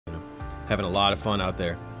having a lot of fun out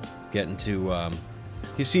there, getting to.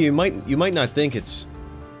 You see, you might not think it's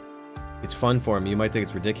fun for me. You might think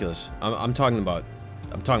it's ridiculous. I'm talking about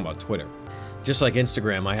Twitter. Just like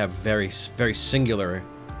Instagram, I have a very singular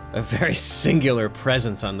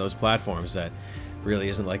presence on those platforms that really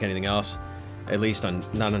isn't like anything else. At least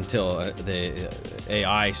not until the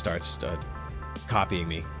AI starts copying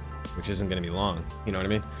me, which isn't going to be long. You know what I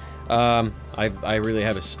mean? I really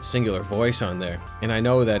have a singular voice on there, and I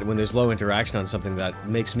know that when there's low interaction on something that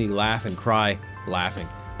makes me laugh and cry laughing,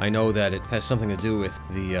 I know that it has something to do with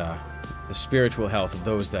the spiritual health of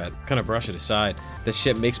those that kind of brush it aside. This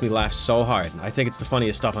shit makes me laugh so hard. I think it's the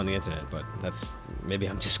funniest stuff on the internet, but maybe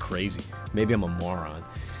I'm just crazy. Maybe I'm a moron.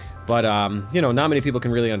 But, you know, not many people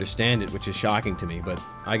can really understand it, which is shocking to me, but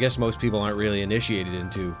I guess most people aren't really initiated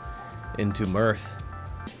into mirth.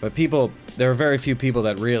 But there are very few people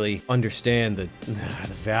that really understand the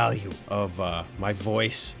value of my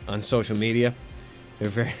voice on social media. There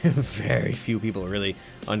are very few people who really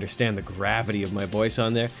understand the gravity of my voice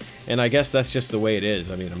on there, and I guess that's just the way it is.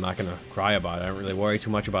 I mean, I'm not gonna cry about it. I don't really worry too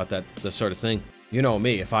much about the sort of thing. You know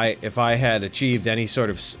me. If I had achieved any sort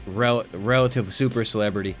of relative super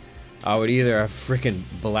celebrity, I would either have freaking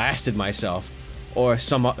blasted myself, or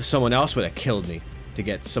someone else would have killed me to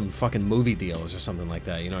get some fucking movie deals or something like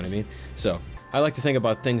that. You know what I mean? So I like to think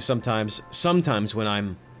about things sometimes when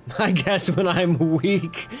I'm. I guess when I'm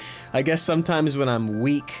weak. I guess sometimes when I'm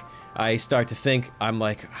weak, I start to think, I'm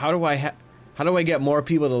like, how do I get more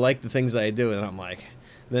people to like the things that I do? And I'm like,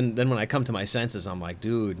 then when I come to my senses, I'm like,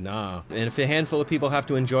 dude, nah. And if a handful of people have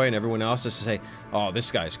to enjoy and everyone else has to say, oh,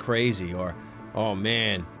 this guy's crazy, or, oh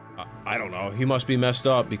man, I don't know, he must be messed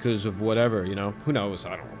up because of whatever, you know? Who knows?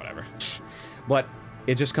 I don't know, whatever. But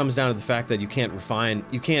it just comes down to the fact that you can't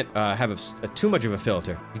have too much of a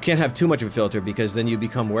filter. You can't have too much of a filter because then you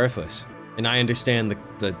become worthless. And I understand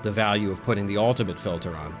the value of putting the ultimate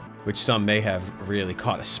filter on, which some may have really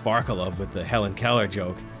caught a sparkle of with the Helen Keller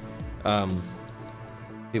joke.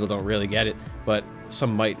 People don't really get it, but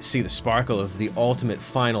some might see the sparkle of the ultimate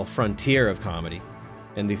final frontier of comedy,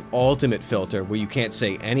 and the ultimate filter where you can't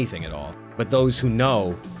say anything at all. But those who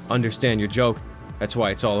know understand your joke. That's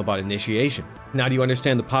why it's all about initiation. Now do you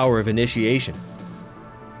understand the power of initiation?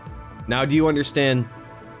 Now do you understand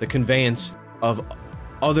the conveyance of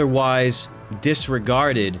otherwise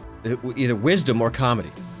disregarded either wisdom or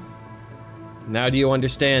comedy? Now do you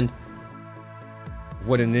understand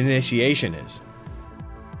what an initiation is?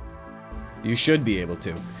 You should be able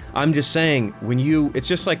to. I'm just saying, it's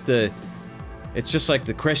just like the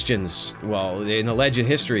Christians, well, in alleged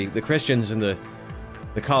history, the Christians in the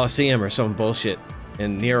Colosseum or some bullshit,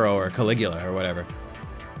 and Nero or Caligula or whatever,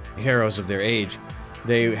 heroes of their age,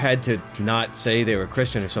 they had to not say they were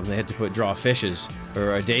Christian or something. They had to draw fishes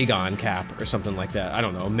or a Dagon cap or something like that. I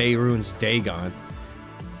don't know, Mayrune's Dagon.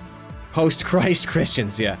 Post-Christ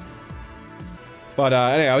Christians, yeah. But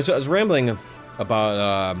anyway, I was rambling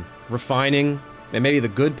about refining, and maybe the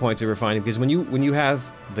good points of refining, because when you have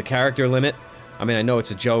the character limit, I mean, I know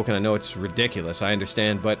it's a joke and I know it's ridiculous, I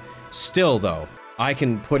understand, but still though, I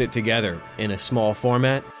can put it together in a small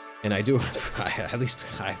format, and I do, at least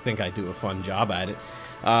I think I do a fun job at it.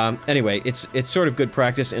 Anyway, it's sort of good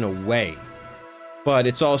practice in a way, but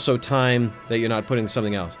it's also time that you're not putting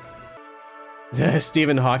something else.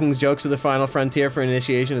 Stephen Hawking's jokes are the final frontier for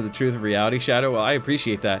initiation of the truth of reality, Shadow. Well, I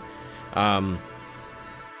appreciate that.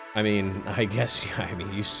 I mean, I guess,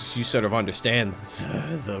 you sort of understand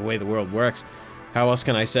the way the world works. How else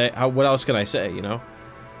can I say, what else can I say, you know?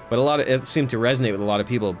 But it seemed to resonate with a lot of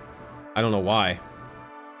people. I don't know why.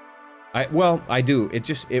 Well, I do.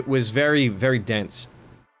 It was very, very dense.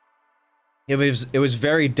 It was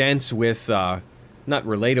very dense with, not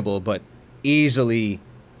relatable, but easily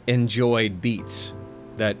enjoyed beats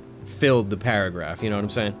that filled the paragraph, you know what I'm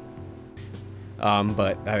saying?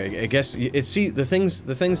 But I guess, the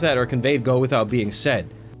things that are conveyed go without being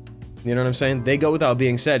said. You know what I'm saying? They go without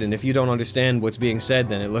being said, and if you don't understand what's being said,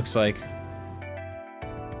 then it looks like,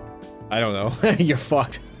 I don't know, you're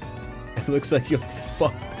fucked. It looks like you're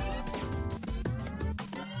fucked.